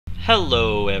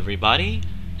Hello everybody,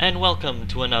 and welcome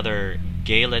to another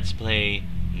Gay Let's Play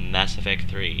Mass Effect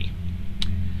 3.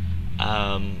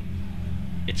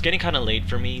 It's getting kinda late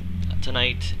for me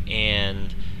tonight,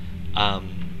 and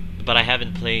but I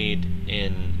haven't played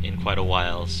in quite a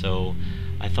while, so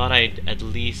I thought I'd at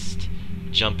least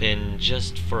jump in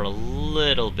just for a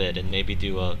little bit and maybe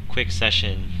do a quick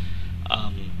session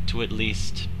to at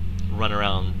least run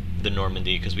around the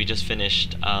Normandy, because we just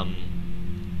finished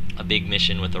a big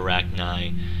mission with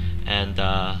Arachni, and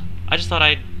I just thought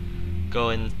I'd go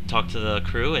and talk to the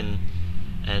crew and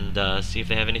see if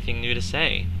they have anything new to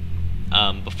say.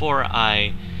 Before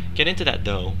I get into that,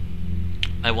 though,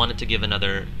 I wanted to give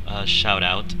another shout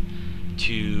out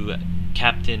to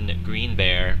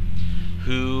CptGreenbear,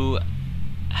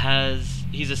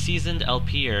 he's a seasoned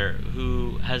LPer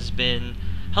who has been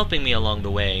helping me along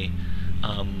the way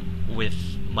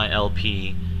with my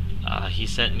LP. He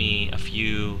sent me a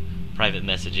few private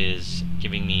messages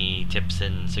giving me tips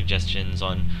and suggestions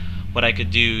on what I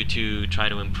could do to try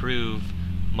to improve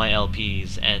my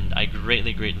LPs, and I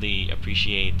greatly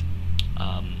appreciate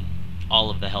all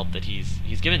of the help that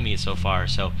he's given me so far.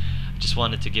 So I just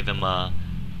wanted to give him a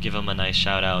nice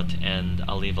shout out, and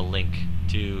I'll leave a link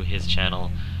to his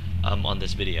channel on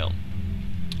this video.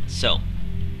 So,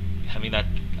 having that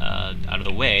out of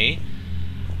the way,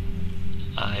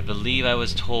 I believe I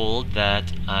was told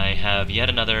that I have yet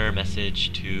another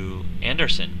message to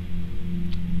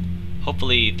Anderson.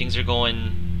 Hopefully things are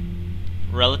going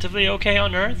relatively okay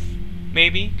on Earth.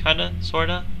 Maybe, kinda,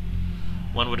 sorta.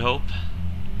 One would hope.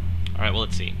 Alright, well,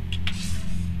 let's see.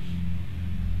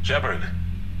 Shepard,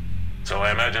 so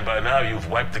I imagine by now you've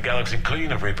wiped the galaxy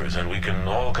clean of Reapers and we can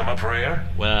all come up for air?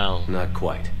 Well, not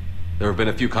quite. There have been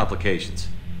a few complications.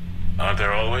 Aren't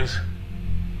there always?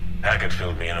 Hackett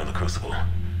filled me in on the Crucible.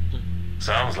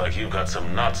 Sounds like you've got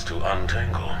some knots to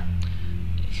untangle.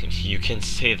 you can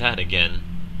say that again.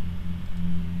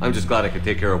 I'm just glad I could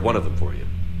take care of one of them for you.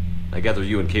 I gather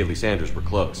you and Kaylee Sanders were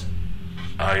close.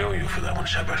 I owe you for that one,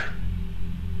 Shepard.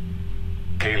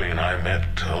 Kaylee and I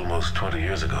met almost 20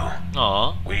 years ago.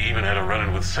 Aw. We even had a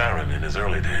run-in with Saren in his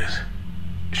early days.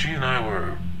 She and I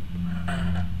were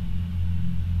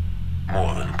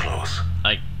more than close.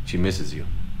 She misses you.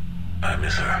 I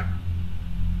miss her.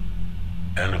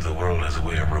 End of the world has a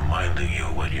way of reminding you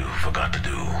what you forgot to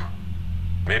do.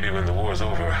 Maybe when the war's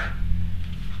over,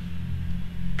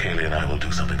 Kaylee and I will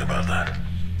do something about that.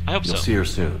 I hope so. You'll see her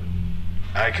soon.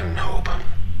 I can hope.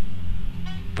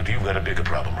 But you've got a bigger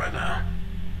problem right now.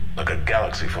 Like a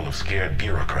galaxy full of scared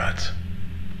bureaucrats.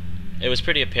 It was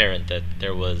pretty apparent that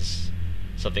there was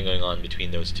something going on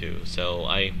between those two, so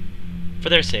for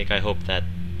their sake, I hope that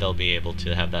they'll be able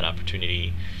to have that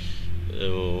opportunity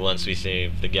once we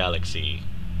save the galaxy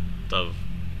of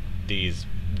these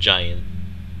giant,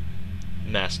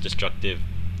 mass-destructive,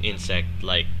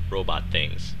 insect-like robot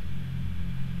things.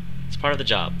 It's part of the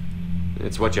job.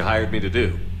 It's what you hired me to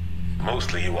do.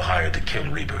 Mostly you were hired to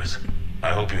kill Reapers.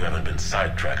 I hope you haven't been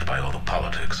sidetracked by all the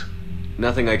politics.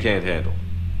 Nothing I can't handle.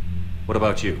 What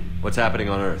about you? What's happening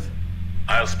on Earth?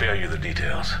 I'll spare you the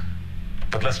details.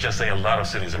 But let's just say a lot of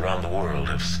cities around the world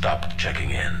have stopped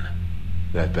checking in.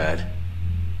 That bad?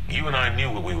 You and I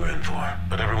knew what we were in for,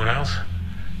 but everyone else?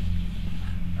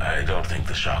 I don't think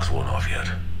the shock's worn off yet.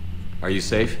 Are you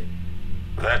safe?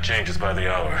 That changes by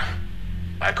the hour.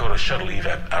 I caught a shuttle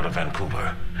evac out of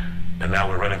Vancouver, and now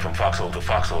we're running from foxhole to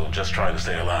foxhole just trying to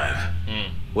stay alive.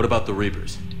 What about the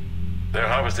Reapers? They're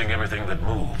harvesting everything that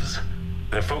moves.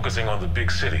 They're focusing on the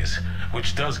big cities,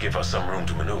 which does give us some room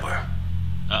to maneuver.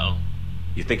 Uh-oh.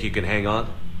 You think you can hang on?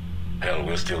 Hell,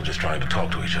 we're still just trying to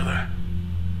talk to each other.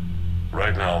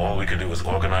 Right now, all we can do is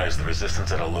organize the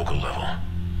resistance at a local level.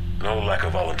 No lack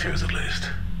of volunteers, at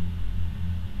least.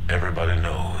 Everybody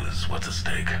knows what's at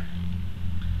stake.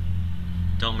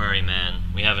 Don't worry, man.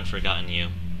 We haven't forgotten you.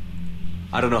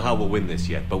 I don't know how we'll win this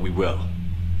yet, but we will.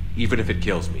 Even if it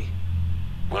kills me.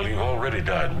 Well, you've already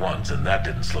died once, and that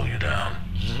didn't slow you down.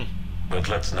 But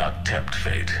let's not tempt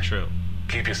fate. True.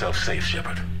 Keep yourself safe,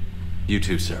 Shepard. You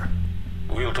too, sir.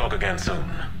 We'll talk again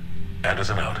soon.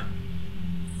 Anderson out.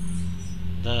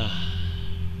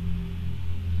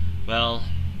 Well,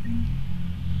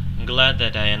 I'm glad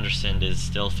that Anderson is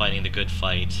still fighting the good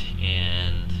fight,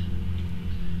 and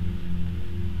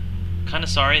kind of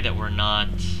sorry that we're not,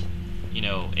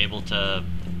 able to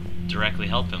directly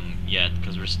help him yet,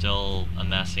 because we're still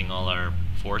amassing all our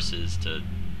forces to,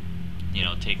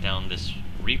 take down this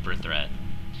Reaper threat.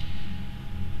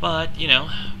 But,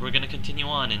 we're going to continue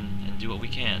on and do what we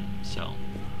can, so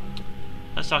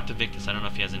let's talk to Victus. I don't know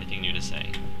if he has anything new to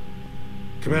say.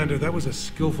 Commander, that was a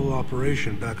skillful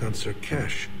operation back on Sir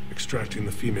Kesh. extracting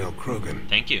the female Krogan.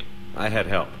 Thank you. I had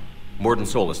help. Morden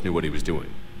Solis knew what he was doing.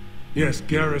 Yes,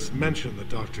 Garrus mentioned the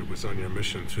Doctor was on your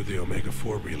mission through the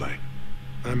Omega-4 relay.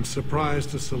 I'm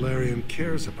surprised a Solarian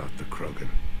cares about the Krogan.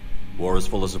 War is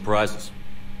full of surprises.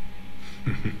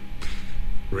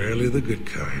 Rarely the good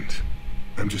kind.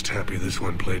 I'm just happy this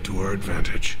one played to our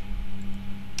advantage.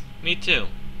 Me too.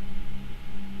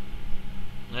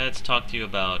 Let's talk to you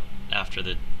about after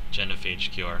the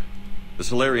genophage cure. The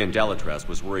Solarian Dalatras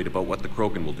was worried about what the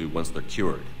Krogan will do once they're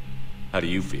cured. How do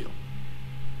you feel?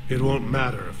 It won't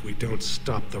matter if we don't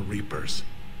stop the Reapers,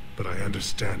 but I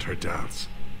understand her doubts.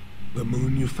 The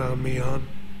moon you found me on?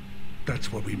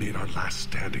 That's where we made our last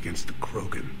stand against the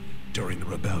Krogan during the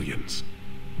rebellions.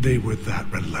 They were that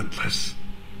relentless.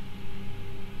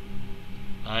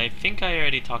 I think I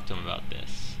already talked to him about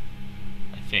this.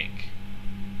 I think.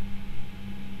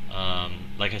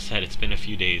 Like I said, it's been a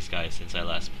few days, guys, since I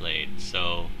last played,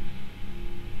 so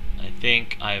I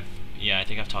think I've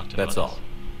talked to him That's about all.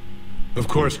 Of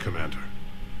course, Commander.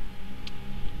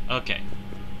 this. Okay.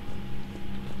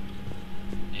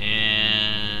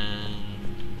 And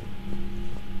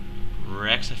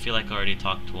Rex, I feel like I already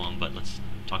talked to him, but let's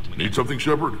talk to him again. Need something,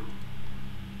 Shepard?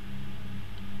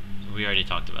 We already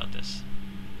talked about this.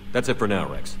 That's it for now,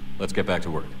 Rex. Let's get back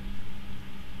to work.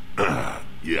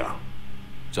 Yeah.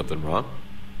 Something wrong?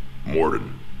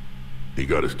 Morden. He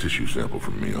got his tissue sample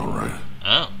from me, all right.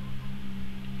 Oh.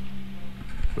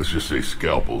 Let's just say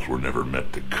scalpels were never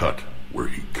meant to cut where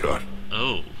he cut.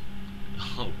 Oh.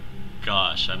 Oh,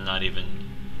 gosh. I'm not even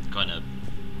gonna...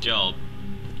 Joe,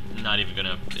 not even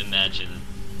gonna imagine...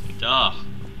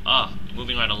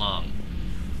 Moving right along.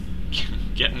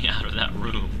 Get me out of that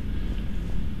room.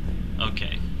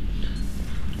 Okay.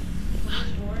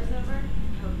 When the war is over,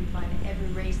 I hope we find every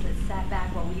race that sat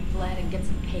back while we bled and get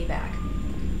some payback.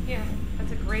 Yeah,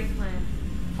 that's a great plan.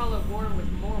 Follow war with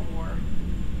more war.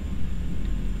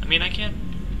 I mean, I can't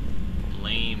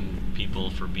blame people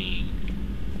for being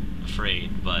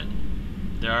afraid, but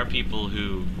there are people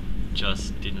who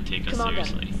just didn't take us Commander,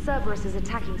 seriously. Cerberus is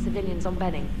attacking civilians on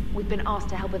Benning. We've been asked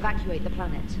to help evacuate the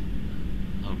planet.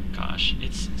 Oh gosh,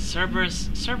 it's Cerberus.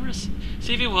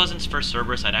 See, if it wasn't for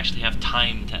Cerberus, I'd actually have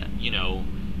time to,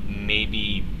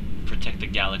 maybe protect the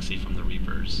galaxy from the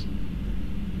Reapers.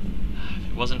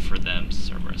 If it wasn't for them,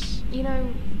 Cerberus.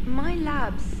 My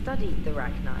lab studied the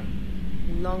Rachni.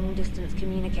 Long-distance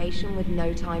communication with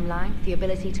no time lag, the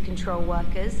ability to control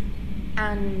workers,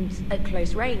 and at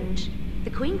close range, the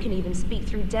Queen can even speak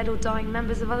through dead or dying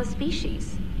members of other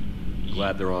species.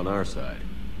 Glad they're on our side.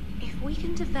 If we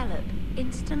can develop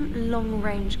instant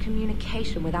long-range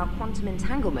communication without quantum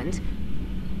entanglement,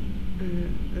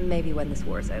 maybe when this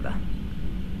war is over.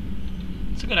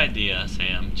 It's a good idea,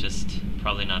 Sam. Just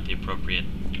probably not the appropriate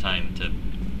time to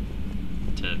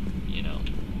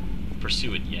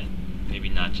pursue it yet. Maybe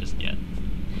not just yet.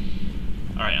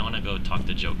 Alright, I want to go talk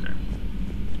to Joker.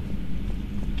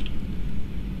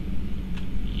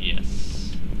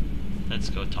 Yes. Let's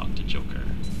go talk to Joker.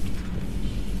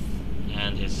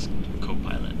 And his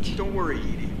co-pilot. Don't worry,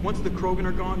 Edie. Once the Krogan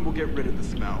are gone, we'll get rid of the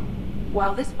smell.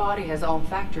 While this body has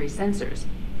olfactory sensors,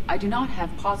 I do not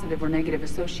have positive or negative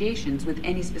associations with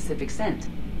any specific scent.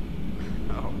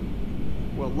 Oh.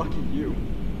 Well, lucky you.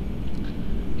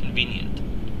 Convenient.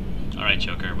 Alright,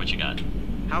 Joker, what you got?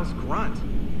 How's Grunt?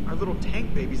 Our little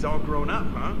tank baby's all grown up,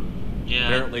 huh? Yeah.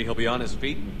 Apparently he'll be on his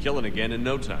feet and killing again in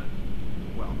no time.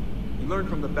 Well, he learned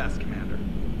from the best, Commander.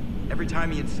 Every time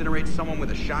he incinerates someone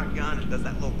with a shotgun and does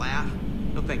that little laugh,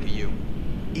 he'll think of you.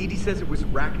 Edie says it was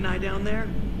Rachni down there?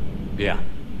 Yeah.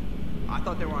 I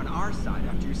thought they were on our side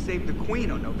after you saved the Queen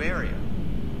on Novaria.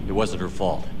 It wasn't her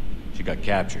fault. She got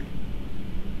captured.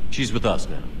 She's with us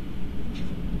now.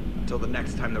 Until the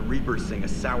next time the Reapers sing a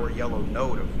sour yellow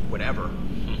note of whatever.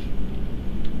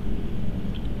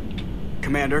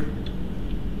 Commander?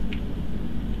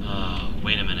 Oh,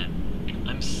 wait a minute.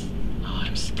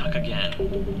 I'm stuck again.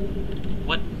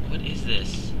 What is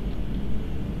this?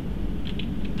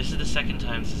 This is the second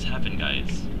time this has happened,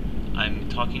 guys. I'm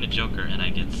talking to Joker and I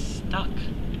get stuck.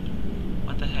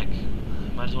 What the heck?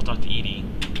 Might as well talk to Edie.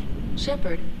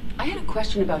 Shepard, I had a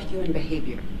question about human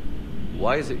behavior.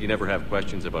 Why is it you never have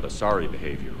questions about Asari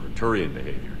behavior or Turian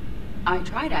behavior? I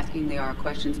tried asking Liara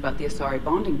questions about the Asari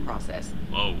bonding process.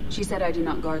 Whoa. She said I do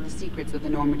not guard the secrets of the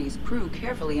Normandy's crew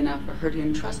carefully enough for her to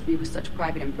entrust me with such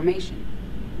private information.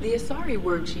 The Asari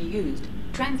word she used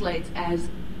translates as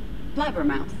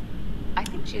blabbermouth. I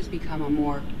think she has become a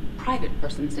more private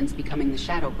person since becoming the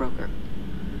Shadow Broker.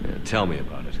 Yeah, tell me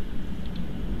about it.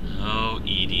 Oh,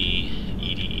 Edie.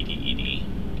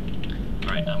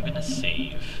 Alright, I'm gonna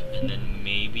save, and then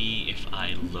maybe if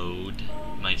I load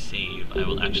my save, I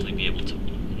will actually be able to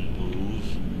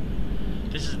move.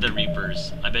 This is the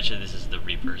Reapers. I bet you this is the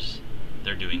Reapers.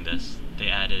 They're doing this. They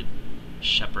added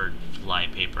Shepard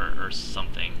flypaper or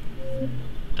something.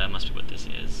 That must be what this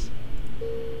is.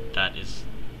 That is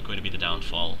going to be the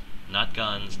downfall. Not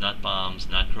guns, not bombs,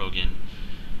 not Krogan.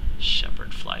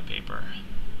 Shepard flypaper.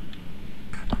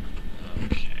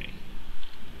 Okay.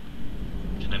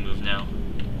 Can I move now?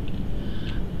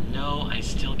 No, I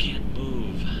still can't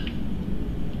move.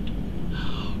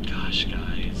 Oh gosh,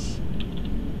 guys.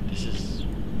 This is...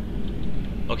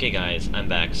 Okay guys, I'm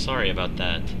back. Sorry about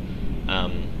that.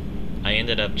 I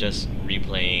ended up just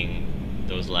replaying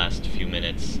those last few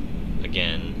minutes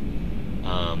again.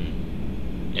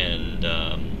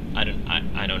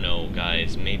 I don't know,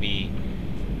 guys. Maybe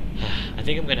I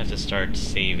think I'm gonna have to start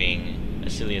saving,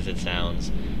 as silly as it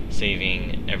sounds,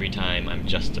 saving every time I'm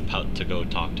just about to go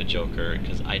talk to Joker,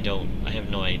 because I have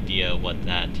no idea what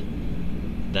that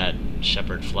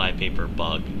Shepard flypaper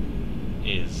bug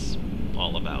is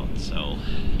all about. So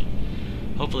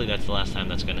hopefully that's the last time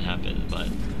that's gonna happen, but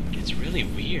it's really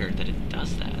weird that it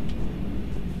does that.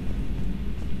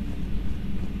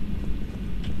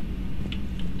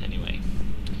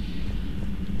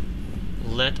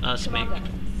 Let us Commander,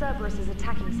 Cerberus is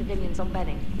attacking civilians on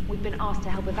Benning. We've been asked to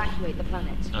help evacuate the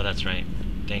planet. Oh, that's right.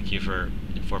 Thank you for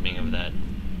informing of that,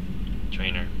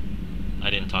 Trainer. I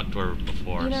didn't talk to her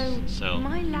before, You know, so...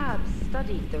 my lab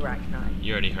studied the Rachni.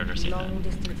 You already heard her say that.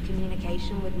 Long-distance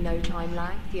communication with no time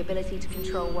lag, the ability to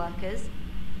control workers,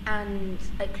 and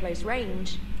at close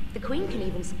range, the Queen can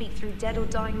even speak through dead or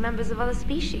dying members of other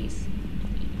species.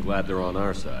 Glad they're on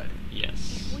our side.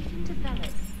 Yes. We can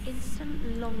develop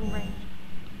instant long-range...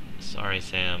 Sorry,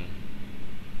 Sam.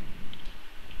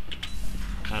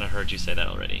 Kinda heard you say that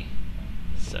already.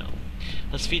 So,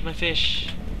 let's feed my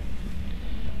fish.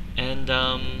 And,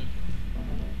 I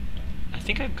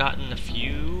think I've gotten a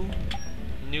few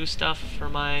new stuff for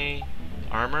my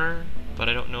armor, but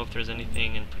I don't know if there's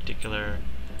anything in particular.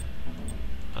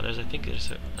 Oh, I think there's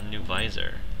a new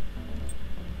visor.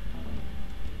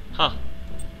 Huh.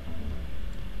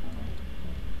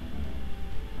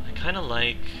 I kinda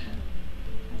like...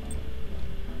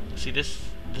 See, the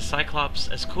Cyclops,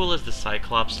 as cool as the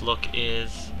Cyclops look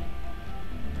is,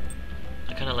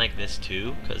 I kind of like this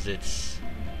too, because it's,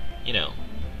 you know,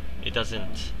 it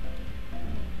doesn't,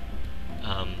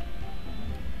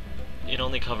 it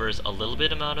only covers a little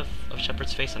bit amount of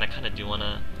Shepard's face, and I kind of do want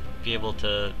to be able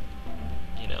to,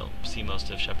 you know, see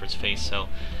most of Shepard's face, so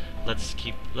let's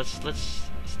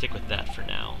stick with that for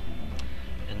now.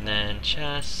 And then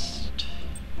chest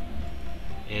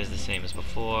is the same as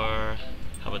before.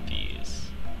 How about these?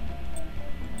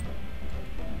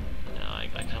 No, I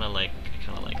kind of like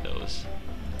those.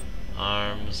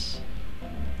 Arms.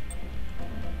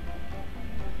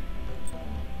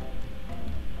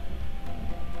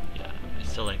 Yeah, I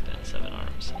still like that. 7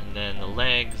 arms. And then the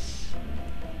legs.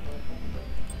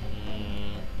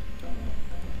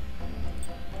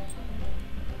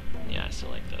 Yeah, I still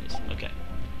like those. Okay.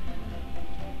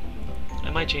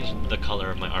 I might change the color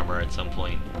of my armor at some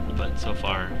point, but so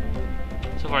far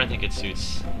I think it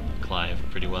suits Clive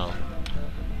pretty well.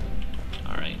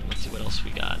 Alright, let's see what else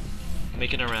we got.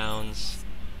 Making our rounds.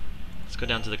 Let's go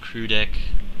down to the crew deck.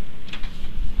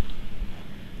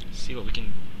 See what we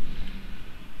can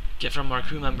get from our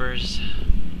crew members.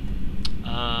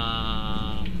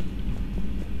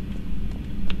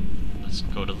 Let's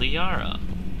go to Liara.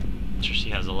 I'm sure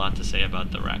she has a lot to say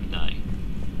about the Rachni.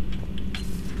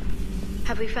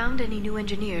 Have we found any new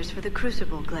engineers for the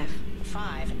Crucible glyph?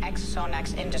 5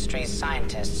 ex-Sonax Industries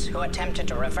scientists who attempted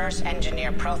to reverse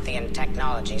engineer Prothean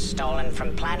technology stolen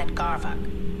from planet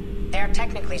Garvuk. They are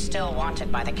technically still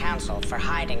wanted by the Council for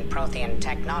hiding Prothean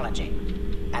technology.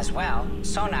 As well,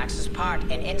 Sonax's part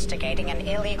in instigating an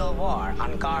illegal war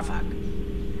on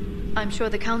Garvuk. I'm sure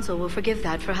the Council will forgive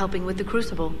that for helping with the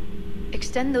Crucible.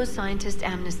 Extend those scientists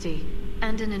amnesty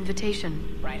and an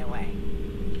invitation. Right away.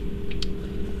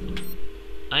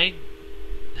 I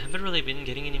haven't really been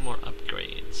getting any more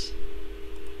upgrades.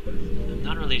 I'm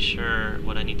not really sure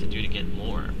what I need to do to get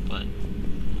more, but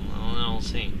we'll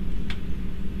see.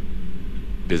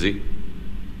 Busy?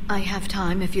 I have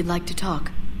time if you'd like to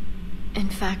talk. In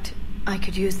fact, I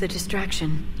could use the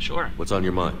distraction. Sure. What's on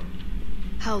your mind?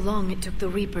 How long it took the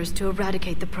Reapers to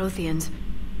eradicate the Protheans,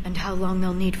 and how long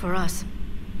they'll need for us.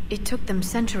 It took them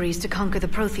centuries to conquer the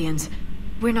Protheans.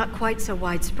 We're not quite so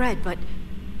widespread, but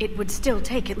it would still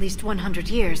take at least 100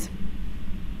 years.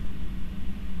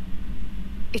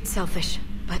 It's selfish,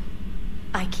 but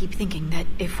I keep thinking that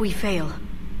if we fail...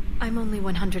 I'm only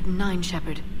 109,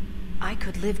 Shepard. I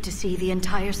could live to see the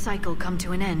entire cycle come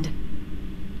to an end.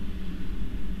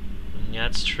 Yeah,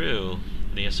 it's true.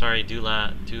 The Asari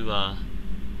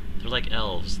they're like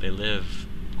elves. They live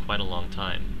quite a long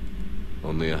time.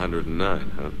 Only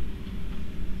 109, huh?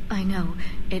 I know.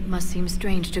 It must seem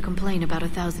strange to complain about a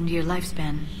 1,000-year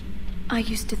lifespan. I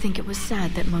used to think it was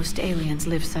sad that most aliens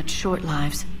live such short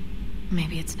lives.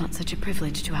 Maybe it's not such a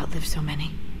privilege to outlive so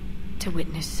many. To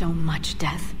witness so much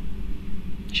death.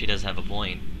 She does have a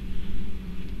point.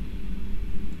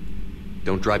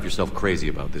 Don't drive yourself crazy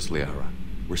about this, Liara.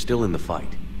 We're still in the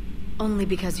fight. Only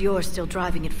because you're still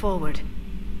driving it forward.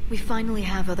 We finally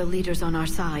have other leaders on our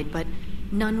side, but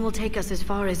none will take us as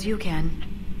far as you can.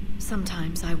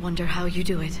 Sometimes I wonder how you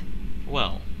do it.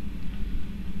 Well,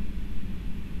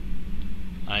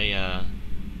 I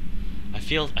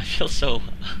feel so.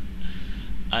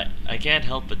 I can't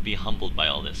help but be humbled by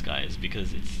all this, guys,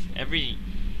 because it's every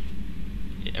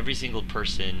single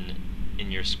person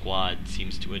in your squad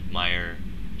seems to admire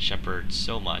Shepard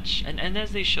so much, and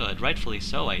as they should, rightfully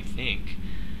so, I think.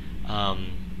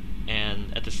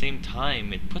 And at the same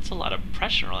time, it puts a lot of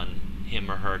pressure on him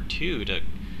or her too to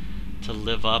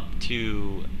live up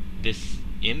to this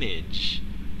image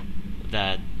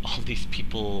that all these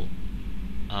people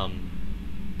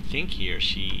think he or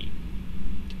she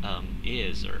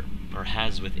is or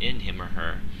has within him or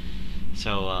her.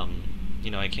 So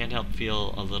you know, I can't help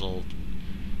feel a little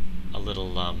I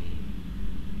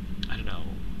don't know.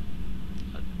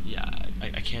 Yeah,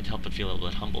 I can't help but feel a little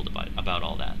bit humbled about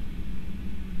all that.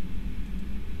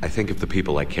 I think of the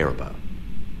people I care about.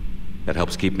 That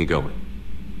helps keep me going.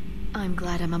 I'm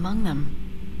glad I'm among them.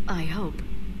 I hope.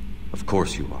 Of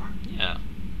course you are. Yeah.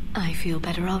 I feel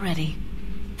better already.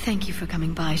 Thank you for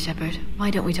coming by, Shepard.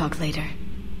 Why don't we talk later?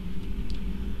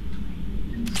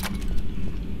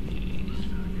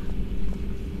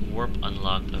 Warp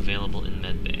unlocked, available in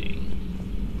medbay.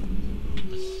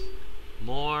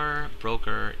 More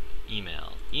broker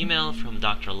email. Email from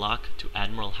Dr. Locke to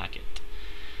Admiral Hackett.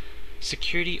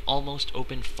 Security almost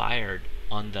opened fire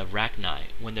on the Rachni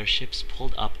when their ships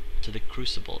pulled up to the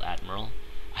Crucible, Admiral.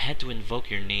 I had to invoke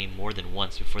your name more than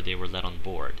once before they were let on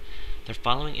board. They're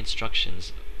following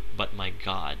instructions, but my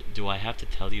god, do I have to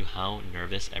tell you how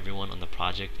nervous everyone on the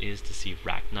project is to see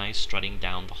Rachni strutting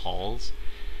down the halls?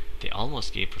 They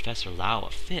almost gave Professor Lau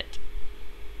a fit.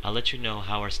 I'll let you know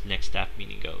how our next staff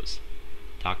meeting goes.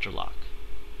 Dr. Locke.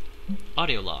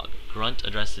 Audio log. Grunt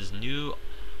addresses new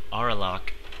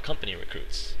Auralock company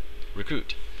recruits.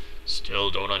 Recruit.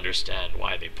 Still don't understand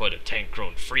why they put a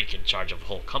tank-grown freak in charge of the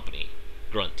whole company.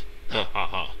 Grunt. Ha ha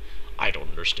ha. I don't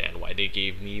understand why they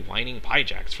gave me whining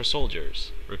piejacks for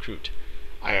soldiers. Recruit.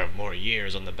 I have more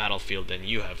years on the battlefield than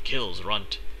you have kills,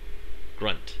 Runt.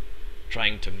 Grunt.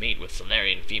 Trying to mate with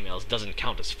Solarian females doesn't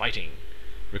count as fighting.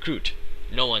 Recruit.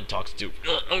 No one talks to...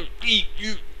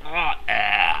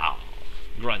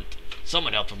 Grunt.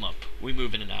 Someone help him up. We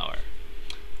move in an hour.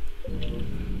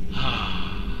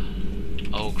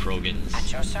 Oh, Krogans.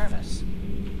 At your service.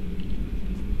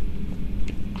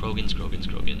 Krogans.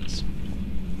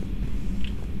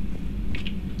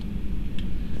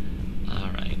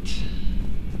 Alright.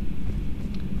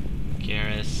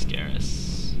 Garrus.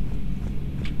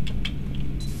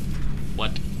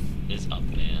 What is up,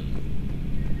 man?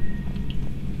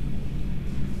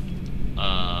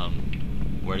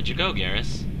 Where did you go,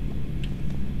 Garrus?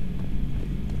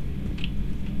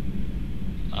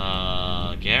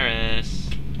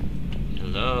 Garrus?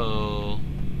 Hello?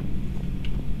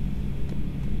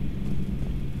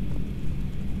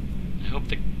 I hope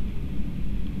the...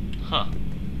 Huh.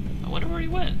 I wonder where he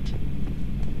went.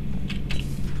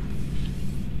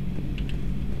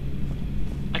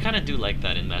 I kinda do like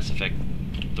that in Mass Effect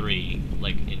 3,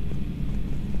 like,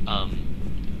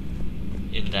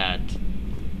 in that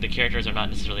the characters are not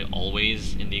necessarily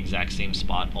always in the exact same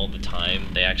spot all the time.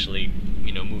 They actually,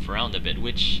 you know, move around a bit,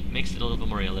 which makes it a little bit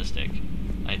more realistic,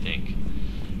 I think.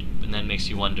 And then makes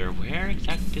you wonder, where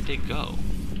exactly did they go?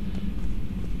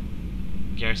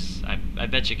 Garrus, I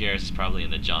bet you Garrus is probably in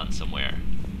the John somewhere.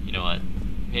 You know what?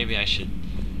 Maybe I should,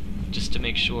 just to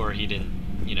make sure he didn't,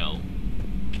 you know,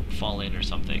 fall in or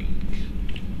something.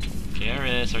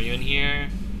 Garrus, are you in here?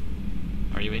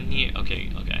 Are you in here? Okay.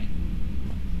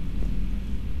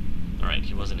 Alright,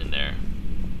 he wasn't in there.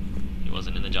 He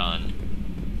wasn't in the John.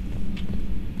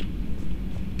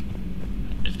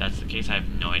 If that's the case, I have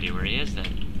no idea where he is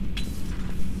then.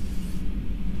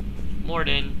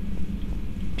 Morden.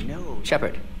 No.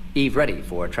 Shepard, Eve ready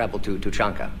for travel to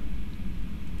Tuchanka.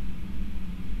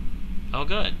 Oh,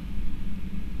 good.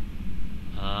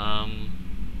 I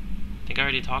think I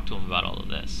already talked to him about all of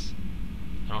this.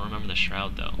 I don't remember the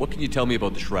Shroud, though. What can you tell me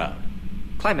about the Shroud?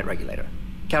 Climate regulator.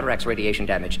 Counteracts radiation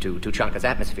damage to Tuchanka's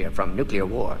atmosphere from nuclear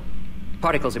war.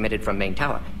 Particles emitted from main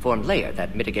tower form layer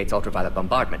that mitigates ultraviolet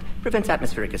bombardment, prevents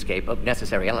atmospheric escape of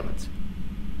necessary elements.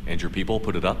 And your people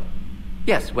put it up?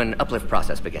 Yes, when uplift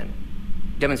process began.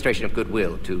 Demonstration of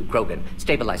goodwill to Krogan,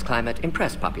 stabilize climate,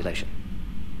 impress population.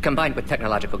 Combined with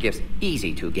technological gifts,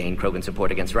 easy to gain Krogan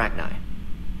support against Rachni.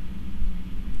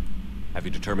 Have you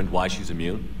determined why she's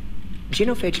immune?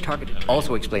 Genophage targeted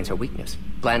also explains her weakness.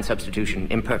 Gland substitution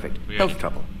imperfect. Health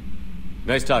trouble.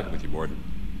 Nice talking with you, Warden.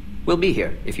 We'll be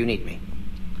here if you need me.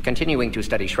 Continuing to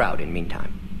study Shroud in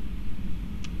meantime.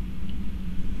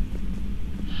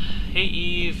 Hey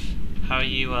Eve, how are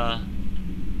you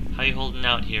holding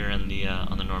out here on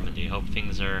the Normandy? Hope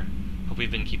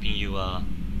we've been keeping you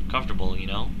comfortable, you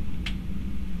know?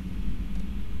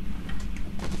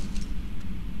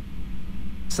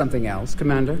 Something else,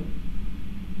 Commander?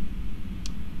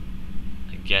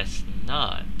 I guess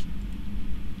not.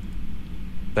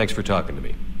 Thanks for talking to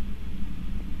me.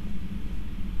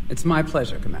 It's my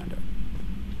pleasure, Commander.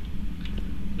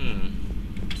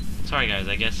 Sorry guys,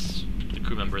 I guess the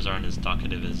crew members aren't as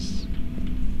talkative as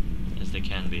they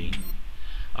can be.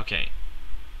 Okay.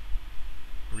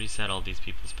 Reset all these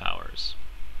people's powers.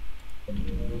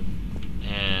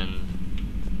 And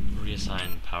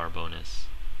reassign power bonus.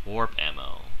 Warp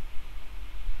ammo.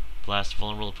 Blast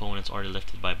vulnerable opponents already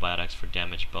lifted by biotics for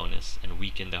damage bonus and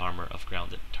weaken the armor of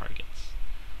grounded targets.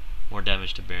 More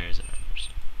damage to barriers and armors.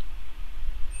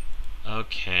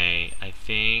 Okay, I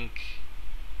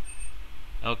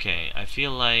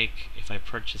feel like if I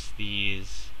purchase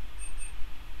these,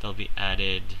 they'll be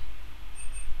added,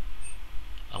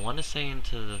 I want to say,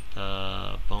 into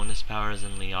the bonus powers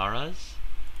in Liara's.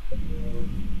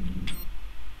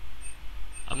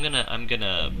 I'm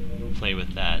gonna play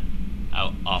with that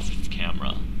off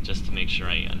camera just to make sure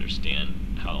I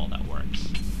understand how all that works.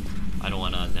 I don't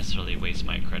want to necessarily waste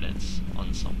my credits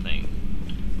on something,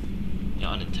 you know,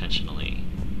 unintentionally.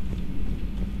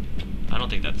 I don't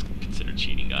think that's considered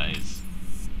cheating, guys.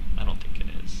 I don't think it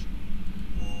is.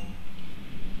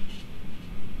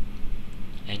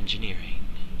 Engineering.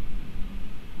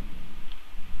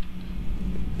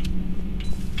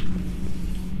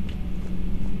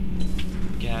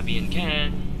 Gabby and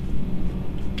Ken.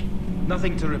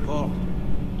 Nothing to report.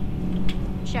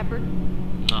 Shepard?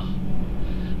 Oh,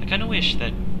 I kind of wish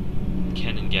that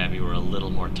Ken and Gabby were a little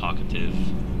more talkative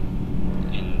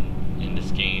in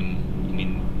this game. I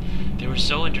mean, they were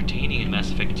so entertaining in Mass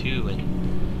Effect 2,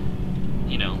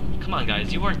 and, you know, come on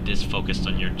guys, you weren't this focused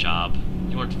on your job.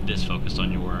 You weren't this focused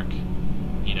on your work,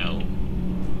 you know,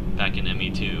 back in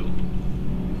ME2.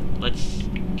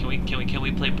 Can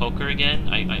we play poker again?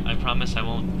 I promise I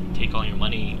won't take all your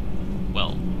money,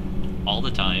 well, all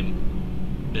the time.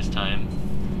 This time,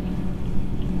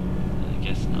 I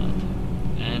guess not.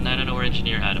 And I don't know where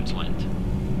Engineer Adams went.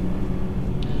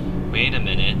 Wait a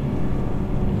minute.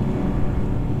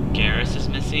 Garrus is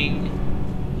missing.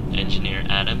 Engineer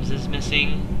Adams is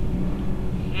missing.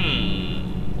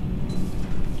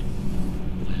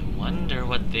 I wonder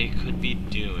what they could be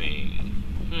doing.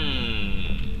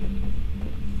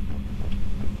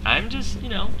 I'm just, you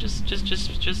know, just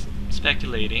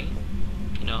speculating.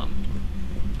 You know,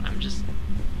 this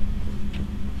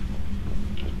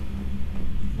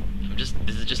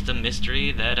is just a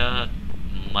mystery that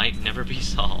might never be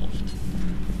solved.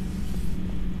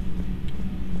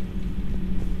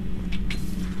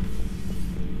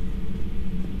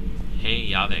 Hey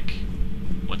Yavik,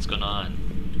 what's going on?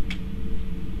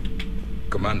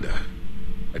 Commander,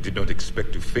 I did not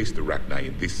expect to face the Rachni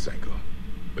in this cycle,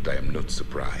 but I am not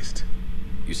surprised.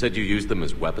 You said you used them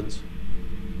as weapons?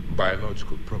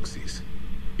 Biological proxies.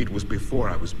 It was before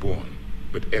I was born,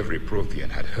 but every Prothean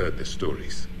had heard the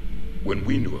stories. When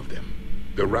we knew of them,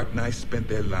 the Rachni spent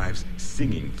their lives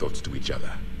singing thoughts to each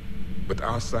other. But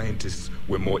our scientists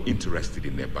were more interested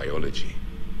in their biology.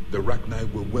 The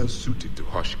Rachni were well suited to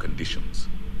harsh conditions.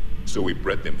 So we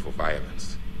bred them for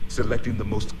violence, selecting the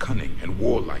most cunning and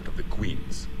warlike of the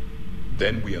queens.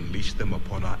 Then we unleashed them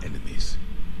upon our enemies.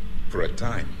 For a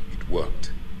time, it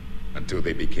worked, until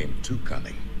they became too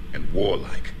cunning and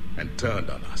warlike and turned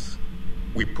on us.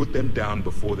 We put them down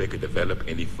before they could develop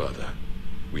any further.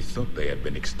 We thought they had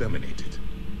been exterminated.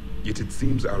 Yet it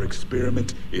seems our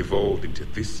experiment evolved into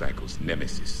this cycle's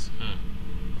nemesis.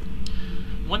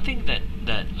 One thing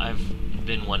that I've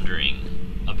been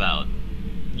wondering about,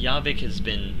 Yavik has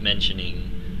been mentioning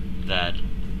that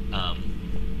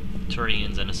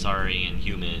Turians and Asari and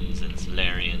humans and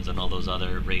Solarians and all those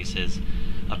other races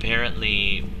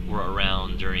apparently were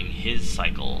around during his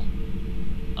cycle,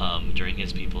 during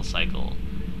his people's cycle.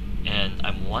 And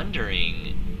I'm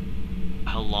wondering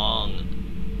how long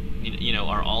you know,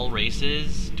 are all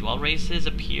races? Do all races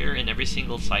appear in every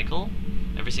single cycle?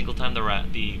 Every single time the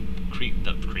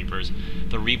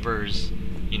Reapers,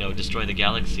 you know, destroy the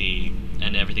galaxy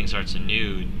and everything starts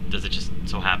anew, does it just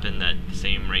so happen that the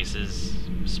same races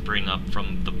spring up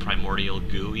from the primordial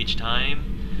goo each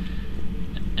time?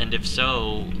 And if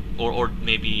so, or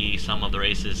maybe some of the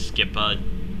races skip a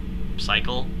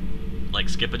cycle, like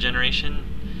skip a generation,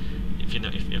 if you know,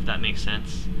 if that makes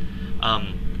sense.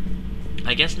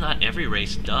 I guess not every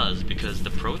race does, because the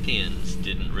Protheans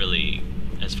didn't really,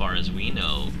 as far as we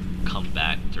know, come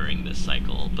back during this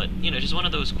cycle. But you know, just one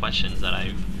of those questions that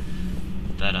I've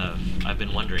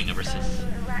been wondering ever since.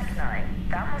 Arachnine,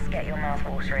 that must get your mouth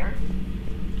watering.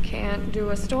 Can't do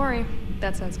a story.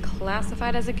 That's as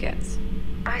classified as it gets.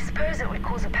 I suppose it would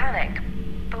cause a panic,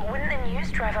 but wouldn't the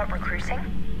news drive up recruiting?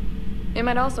 It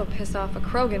might also piss off a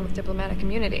Krogan with diplomatic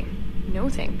immunity. No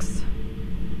thanks.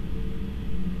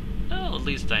 Well, at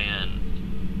least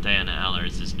Diana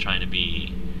Allers is trying to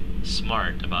be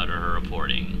smart about her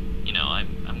reporting. You know,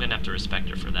 I'm gonna have to respect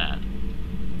her for that.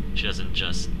 She doesn't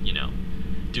just, you know,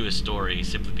 do a story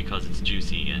simply because it's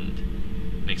juicy and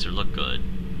makes her look good.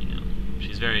 You know,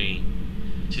 she's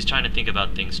trying to think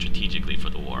about things strategically for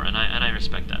the war, and I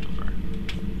respect that of her.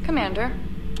 Commander.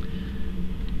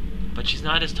 But she's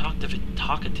not as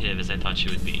talkative as I thought she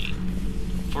would be.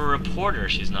 For a reporter,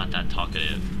 she's not that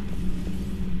talkative.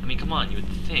 I mean, come on, you would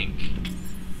think.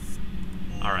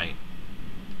 Alright.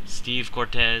 Steve,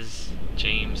 Cortez,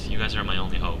 James, you guys are my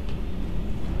only hope.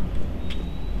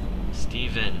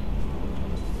 Steven.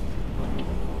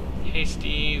 Hey,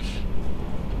 Steve.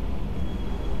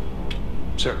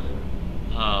 Sir.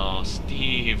 Oh,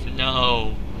 Steve,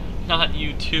 no. Not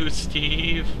you too,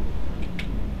 Steve.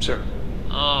 Sir.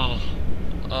 Oh.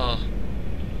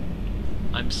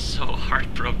 I'm so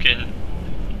heartbroken.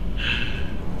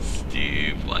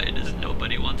 Steve, why does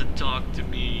nobody want to talk to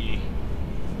me?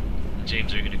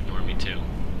 James, are you gonna ignore me too?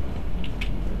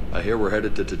 I hear we're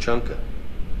headed to Tuchanka.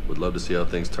 Would love to see how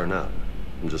things turn out.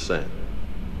 I'm just saying.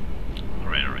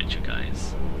 Alright, you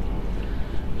guys.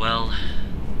 Well,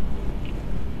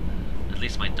 at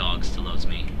least my dog still loves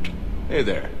me. Hey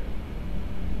there.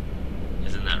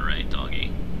 Isn't that right,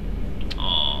 doggy?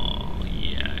 Oh,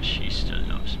 yeah, she still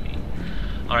loves me.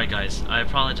 Alright guys, I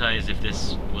apologize if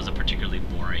this was a particularly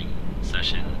boring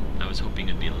session. I was hoping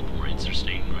it'd be a little more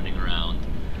interesting running around.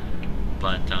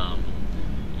 But,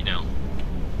 you know,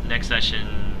 next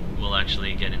session we'll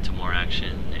actually get into more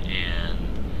action,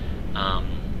 and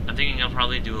I'm thinking I'll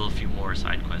probably do a few more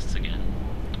side quests again.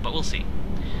 But we'll see.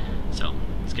 So,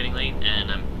 it's getting late,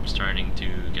 and I'm starting to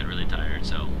get really tired,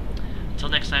 so until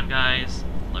next time guys,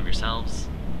 love yourselves,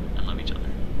 and love each other.